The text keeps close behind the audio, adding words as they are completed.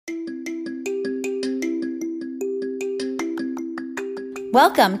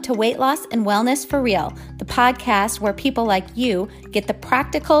Welcome to Weight Loss and Wellness for Real, the podcast where people like you get the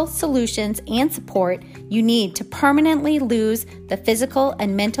practical solutions and support you need to permanently lose the physical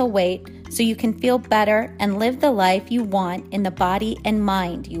and mental weight so you can feel better and live the life you want in the body and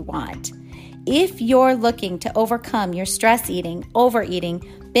mind you want. If you're looking to overcome your stress eating, overeating,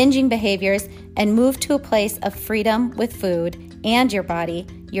 binging behaviors, and move to a place of freedom with food and your body,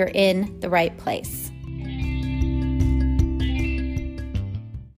 you're in the right place.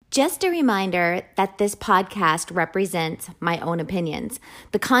 Just a reminder that this podcast represents my own opinions.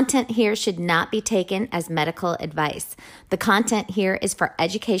 The content here should not be taken as medical advice. The content here is for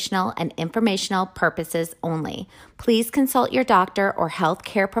educational and informational purposes only. Please consult your doctor or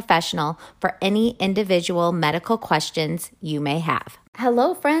healthcare professional for any individual medical questions you may have.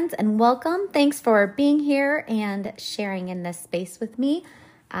 Hello, friends, and welcome. Thanks for being here and sharing in this space with me.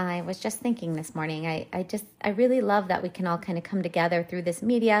 I was just thinking this morning, I really love that we can all kind of come together through this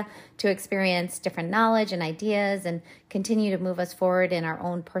media to experience different knowledge and ideas and continue to move us forward in our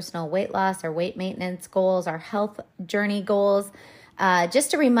own personal weight loss, our weight maintenance goals, our health journey goals.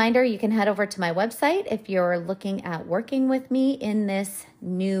 Just a reminder, you can head over to my website if you're looking at working with me in this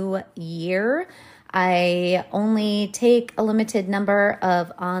new year. I only take a limited number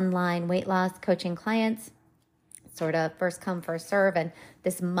of online weight loss coaching clients, sort of first come, first serve. And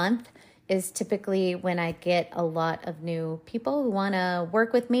this month is typically when I get a lot of new people who want to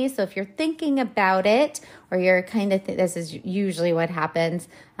work with me. So if you're thinking about it, or you're kind of, this is usually what happens,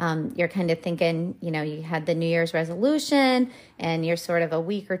 you're kind of thinking, you had the New Year's resolution and you're sort of a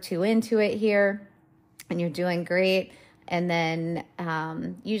week or two into it here and you're doing great. And then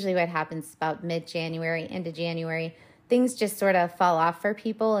usually what happens is about mid-January into January, things just sort of fall off for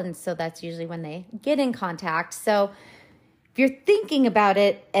people. And so that's usually when they get in contact. So if you're thinking about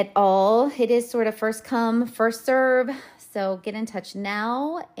it at all, it is sort of first come, first serve. So get in touch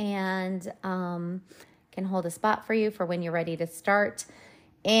now and can hold a spot for you for when you're ready to start.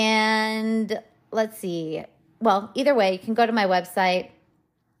 And let's see. Well, either way, you can go to my website,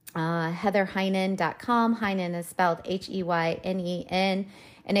 heatherheynen.com. Heynen is spelled Heynen.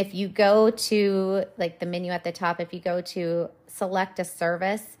 And if you go to like the menu at the top, if you go to select a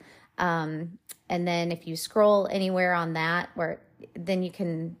service, and then if you scroll anywhere on that, then you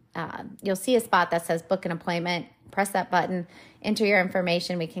can, you'll see a spot that says book an appointment. Press that button, enter your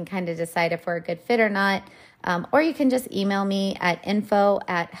information. We can kind of decide if we're a good fit or not. Or you can just email me at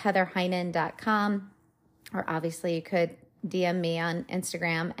info@heatherheynen.com. Or obviously you could DM me on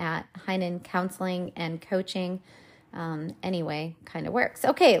Instagram at Heynen Counseling and Coaching. Anyway, kind of works.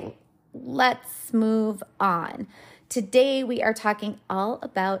 Okay, let's move on. Today we are talking all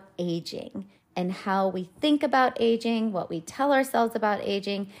about aging and how we think about aging, what we tell ourselves about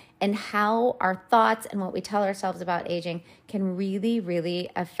aging, and how our thoughts and what we tell ourselves about aging can really, really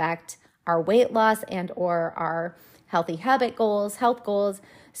affect our weight loss and or our healthy habit goals, health goals.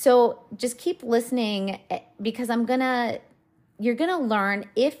 So just keep listening because you're going to learn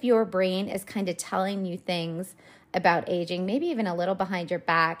if your brain is kind of telling you things about aging, maybe even a little behind your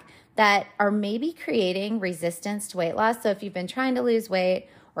back, that are maybe creating resistance to weight loss. So if you've been trying to lose weight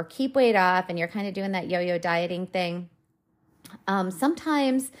or keep weight off and you're kind of doing that yo-yo dieting thing,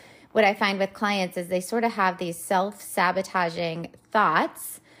 sometimes what I find with clients is they sort of have these self-sabotaging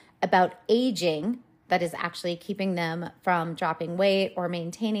thoughts about aging that is actually keeping them from dropping weight or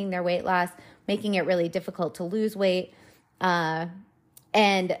maintaining their weight loss, making it really difficult to lose weight.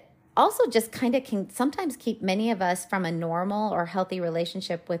 And also just kind of can sometimes keep many of us from a normal or healthy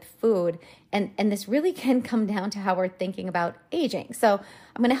relationship with food. And this really can come down to how we're thinking about aging. So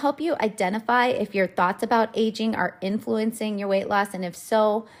I'm going to help you identify if your thoughts about aging are influencing your weight loss. And if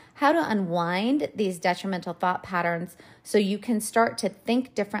so, how to unwind these detrimental thought patterns so you can start to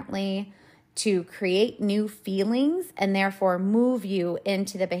think differently, to create new feelings, and therefore move you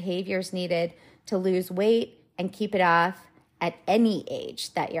into the behaviors needed to lose weight and keep it off at any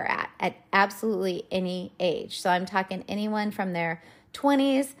age that you're at absolutely any age. So I'm talking anyone from their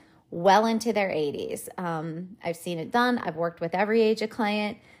 20s well into their 80s. I've seen it done. I've worked with every age of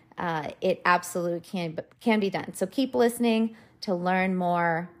client. It absolutely can be done. So keep listening to learn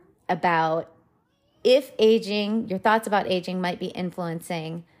more about if aging, your thoughts about aging might be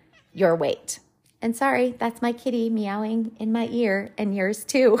influencing your weight. And sorry, that's my kitty meowing in my ear and yours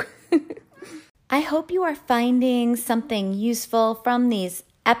too. I hope you are finding something useful from these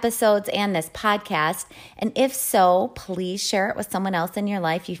episodes and this podcast. And if so, please share it with someone else in your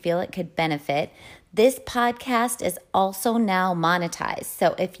life you feel it could benefit. This podcast is also now monetized.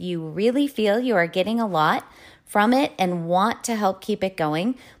 So if you really feel you are getting a lot from it and want to help keep it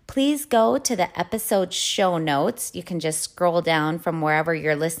going, please go to the episode show notes. You can just scroll down from wherever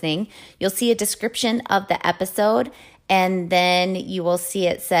you're listening. You'll see a description of the episode, and then you will see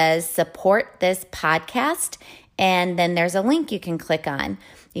it says support this podcast. And then there's a link you can click on.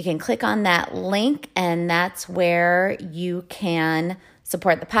 You can click on that link, and that's where you can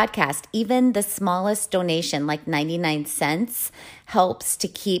support the podcast. Even the smallest donation, like 99 cents, helps to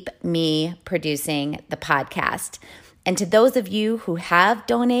keep me producing the podcast. And to those of you who have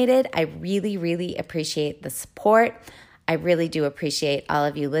donated, I really, really appreciate the support. I really do appreciate all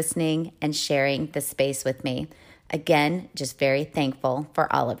of you listening and sharing the space with me. Again, just very thankful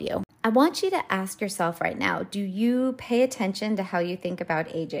for all of you. I want you to ask yourself right now, do you pay attention to how you think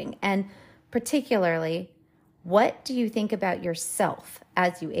about aging? And particularly, what do you think about yourself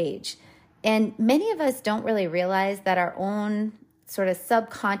as you age? And many of us don't really realize that our own sort of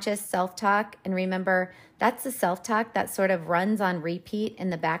subconscious self-talk, and remember, that's the self-talk that sort of runs on repeat in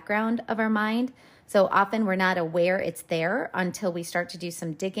the background of our mind. So often we're not aware it's there until we start to do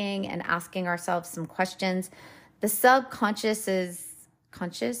some digging and asking ourselves some questions. The subconscious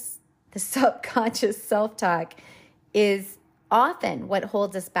self-talk is often what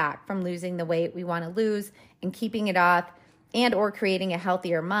holds us back from losing the weight we want to lose and keeping it off, and or creating a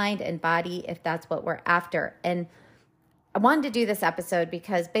healthier mind and body if that's what we're after. And I wanted to do this episode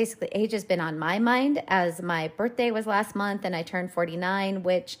because basically age has been on my mind, as my birthday was last month and I turned 49,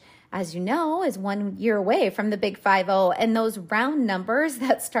 which, as you know, is 1 year away from the big 50. And those round numbers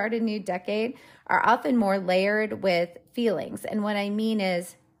that start a new decade are often more layered with feelings. And what I mean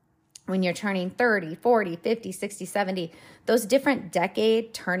is, when you're turning 30, 40, 50, 60, 70, those different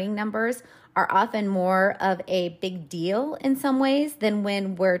decade turning numbers are often more of a big deal in some ways than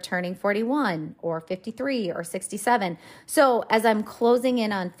when we're turning 41 or 53 or 67. So as I'm closing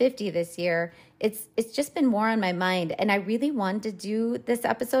in on 50 this year, it's just been more on my mind. And I really wanted to do this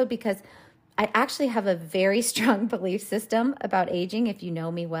episode because I actually have a very strong belief system about aging. If you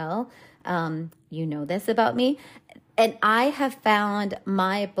know me well, you know this about me. And I have found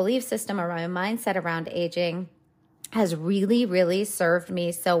my belief system or my mindset around aging has really, really served me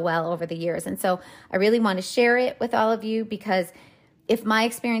so well over the years. And so I really want to share it with all of you, because if my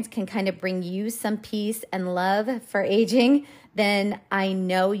experience can kind of bring you some peace and love for aging, then I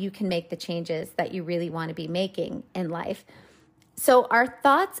know you can make the changes that you really want to be making in life. So our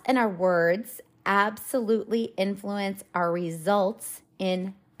thoughts and our words absolutely influence our results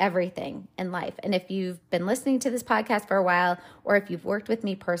in everything in life. And if you've been listening to this podcast for a while, or if you've worked with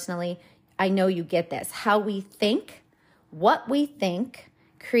me personally, I know you get this. How we think, what we think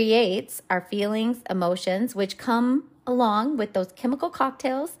creates our feelings, emotions, which come along with those chemical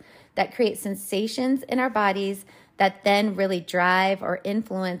cocktails that create sensations in our bodies that then really drive or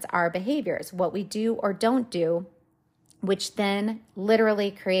influence our behaviors, what we do or don't do, which then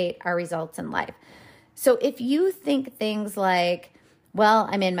literally create our results in life. So if you think things like, well,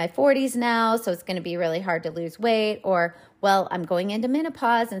 I'm in my 40s now, so it's going to be really hard to lose weight, or, well, I'm going into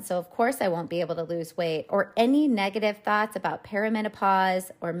menopause, and so of course I won't be able to lose weight, or any negative thoughts about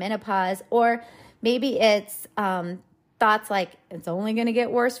perimenopause or menopause, or maybe it's thoughts like, it's only going to get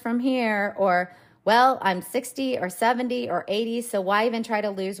worse from here, or, well, I'm 60 or 70 or 80, so why even try to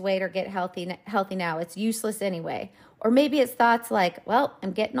lose weight or get healthy now? It's useless anyway. Or maybe it's thoughts like, well,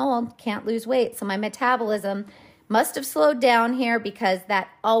 I'm getting old, can't lose weight, so my metabolism must have slowed down here, because that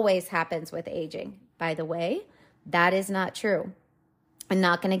always happens with aging. By the way, that is not true. I'm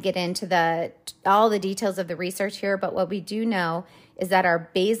not going to get into all the details of the research here, but what we do know is that our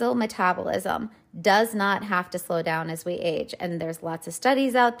basal metabolism does not have to slow down as we age. And there's lots of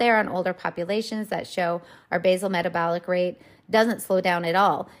studies out there on older populations that show our basal metabolic rate doesn't slow down at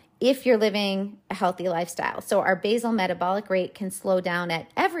all if you're living a healthy lifestyle. So our basal metabolic rate can slow down at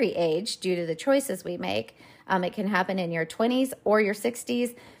every age due to the choices we make. It can happen in your 20s or your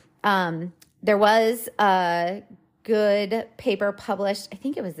 60s. There was a good paper published, I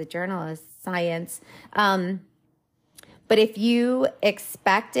think it was the Journal of Science. But if you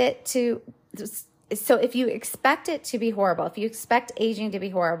expect it to, if you expect it to be horrible, if you expect aging to be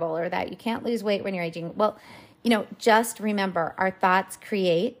horrible, or that you can't lose weight when you're aging, well, just remember, our thoughts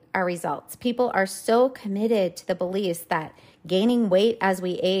create our results. People are so committed to the beliefs that gaining weight as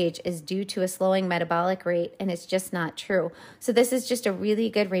we age is due to a slowing metabolic rate, and it's just not true. So this is just a really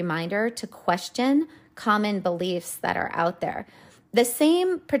good reminder to question common beliefs that are out there. The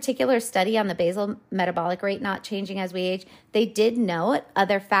same particular study on the basal metabolic rate not changing as we age, they did note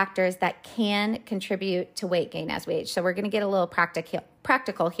other factors that can contribute to weight gain as we age. So we're going to get a little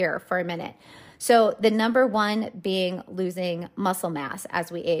practical here for a minute. So the number one being losing muscle mass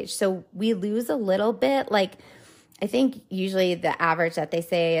as we age. So we lose a little bit, like I think usually the average that they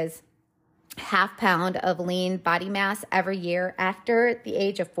say is half pound of lean body mass every year after the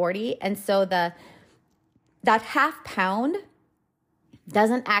age of 40. And so that half pound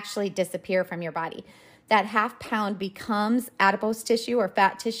doesn't actually disappear from your body. That half pound becomes adipose tissue or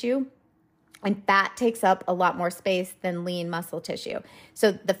fat tissue, and fat takes up a lot more space than lean muscle tissue.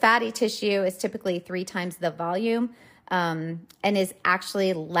 So the fatty tissue is typically 3 times the volume, and is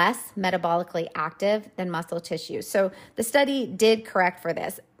actually less metabolically active than muscle tissue. So the study did correct for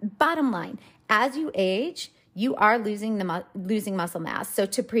this. Bottom line, as you age, you are losing muscle mass. So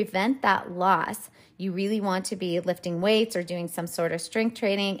to prevent that loss, you really want to be lifting weights or doing some sort of strength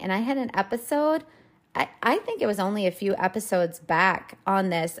training. And I had an episode, I think it was only a few episodes back on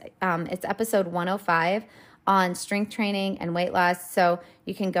this. It's episode 105 on strength training and weight loss. So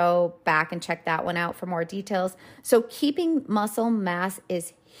you can go back and check that one out for more details. So keeping muscle mass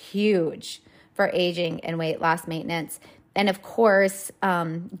is huge for aging and weight loss maintenance. And of course,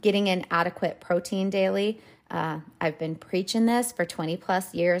 getting in adequate protein daily. I've been preaching this for 20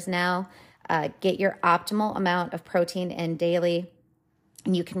 plus years now. Get your optimal amount of protein in daily,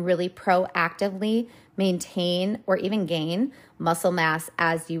 and you can really proactively maintain or even gain muscle mass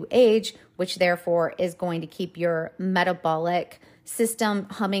as you age, which therefore is going to keep your metabolic system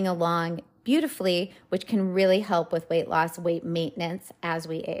humming along beautifully, which can really help with weight loss, weight maintenance as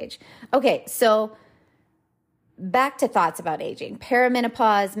we age. Okay, so back to thoughts about aging.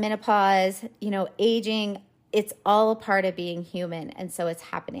 Perimenopause, menopause, aging, it's all a part of being human, and so it's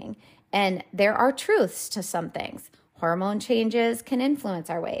happening. And there are truths to some things. Hormone changes can influence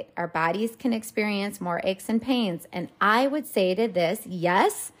our weight. Our bodies can experience more aches and pains. And I would say to this,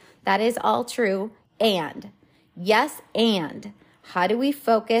 yes, that is all true. And how do we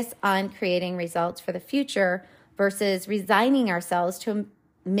focus on creating results for the future versus resigning ourselves to a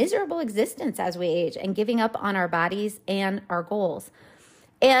miserable existence as we age and giving up on our bodies and our goals?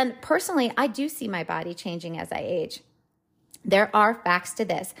 And personally, I do see my body changing as I age. There are facts to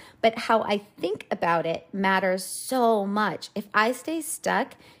this, but how I think about it matters so much. If I stay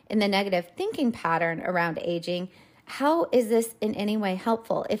stuck in the negative thinking pattern around aging, how is this in any way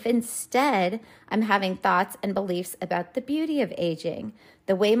helpful? If instead I'm having thoughts and beliefs about the beauty of aging,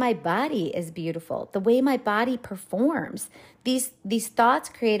 the way my body is beautiful, the way my body performs, these thoughts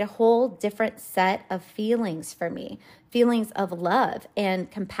create a whole different set of feelings for me, feelings of love and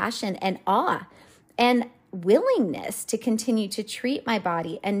compassion and awe and willingness to continue to treat my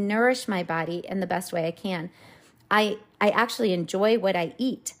body and nourish my body in the best way I can. I actually enjoy what I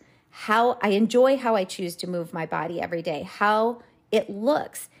eat, how I choose to move my body every day, how it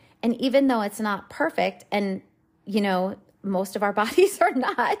looks. And even though it's not perfect, and most of our bodies are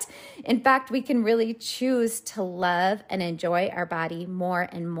not, in fact, we can really choose to love and enjoy our body more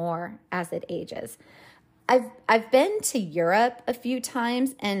and more as it ages. I've been to Europe a few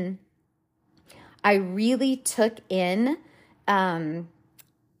times, and I really took in, I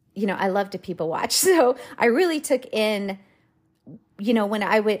love to people watch. So I really took in,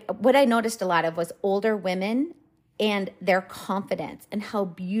 what I noticed a lot of was older women and their confidence and how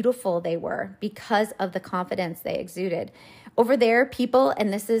beautiful they were because of the confidence they exuded. Over there, people,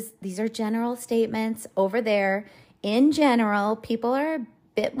 and these are general statements, over there, in general, people are a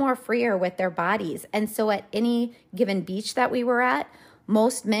bit more freer with their bodies. And so at any given beach that we were at,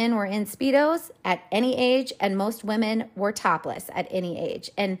 most men were in Speedos at any age, and most women were topless at any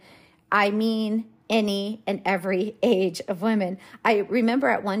age. And I mean any and every age of women. I remember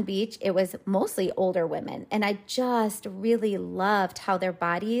at one beach, it was mostly older women, and I just really loved how their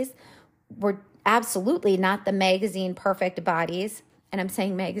bodies were absolutely not the magazine perfect bodies. And I'm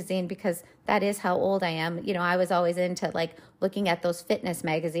saying magazine because that is how old I am. I was always into looking at those fitness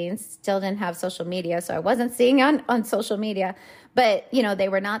magazines, still didn't have social media, so I wasn't seeing on social media. But, they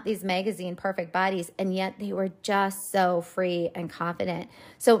were not these magazine perfect bodies, and yet they were just so free and confident.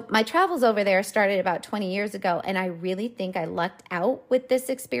 So my travels over there started about 20 years ago, and I really think I lucked out with this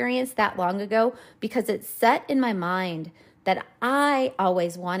experience that long ago because it set in my mind that I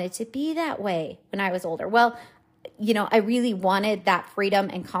always wanted to be that way when I was older. Well, I really wanted that freedom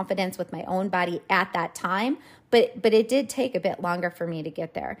and confidence with my own body at that time, but it did take a bit longer for me to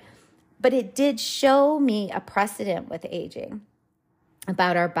get there. But it did show me a precedent with aging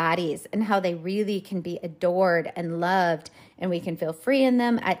about our bodies and how they really can be adored and loved, and we can feel free in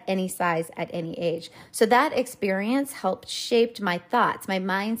them at any size, at any age. So that experience helped shape my thoughts, my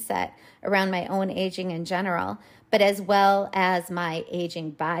mindset around my own aging in general, but as well as my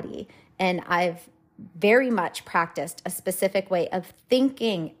aging body. And I've very much practiced a specific way of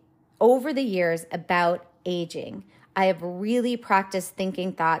thinking over the years about aging. I have really practiced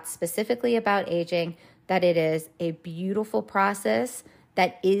thinking thoughts specifically about aging that it is a beautiful process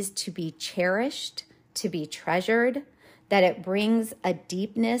that is to be cherished, to be treasured, that it brings a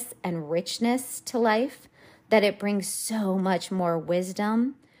deepness and richness to life, that it brings so much more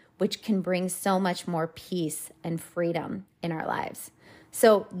wisdom, which can bring so much more peace and freedom in our lives.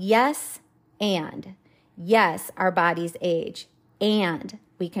 So yes, our bodies age, and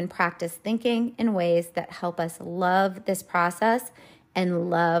we can practice thinking in ways that help us love this process and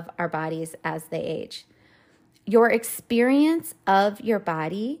love our bodies as they age. Your experience of your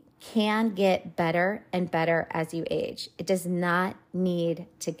body can get better and better as you age. It does not need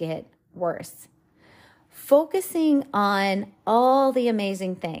to get worse. Focusing on all the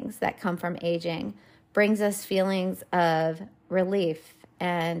amazing things that come from aging brings us feelings of relief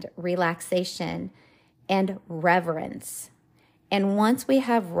and relaxation and reverence. And once we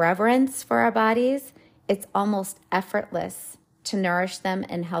have reverence for our bodies, it's almost effortless to nourish them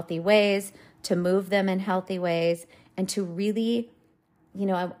in healthy ways, to move them in healthy ways, and to really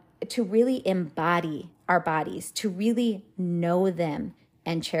embody our bodies, to really know them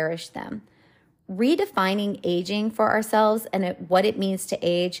and cherish them. Redefining aging for ourselves and what it means to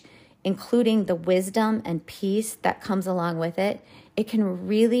age, including the wisdom and peace that comes along with it, it can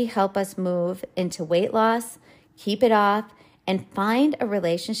really help us move into weight loss, keep it off, and find a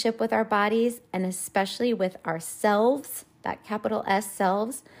relationship with our bodies, and especially with ourselves, that capital S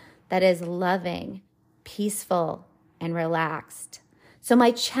selves, that is loving, peaceful, and relaxed. So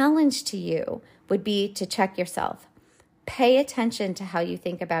my challenge to you would be to check yourself. Pay attention to how you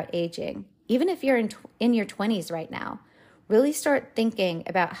think about aging. Even if you're in your 20s right now, really start thinking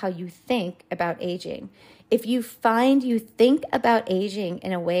about how you think about aging. If you find you think about aging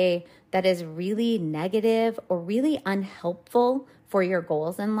in a way that is really negative or really unhelpful for your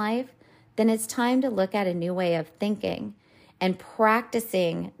goals in life, then it's time to look at a new way of thinking and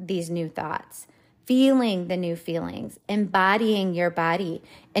practicing these new thoughts, feeling the new feelings, embodying your body,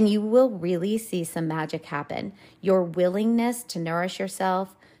 and you will really see some magic happen. Your willingness to nourish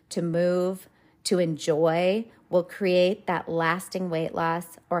yourself, to move, to enjoy will create that lasting weight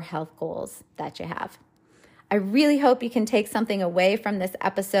loss or health goals that you have. I really hope you can take something away from this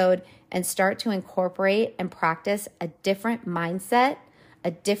episode and start to incorporate and practice a different mindset,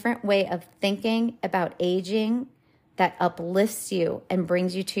 a different way of thinking about aging that uplifts you and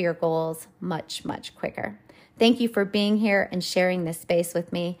brings you to your goals much, much quicker. Thank you for being here and sharing this space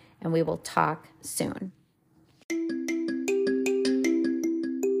with me, and we will talk soon.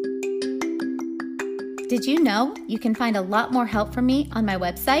 Did you know you can find a lot more help from me on my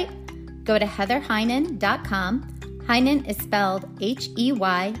website? Go to heatherheynen.com. Heynen is spelled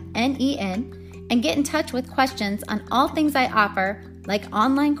Heynen, and get in touch with questions on all things I offer, like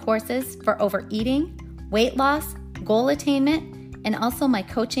online courses for overeating, weight loss, goal attainment, and also my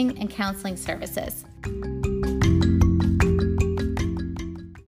coaching and counseling services.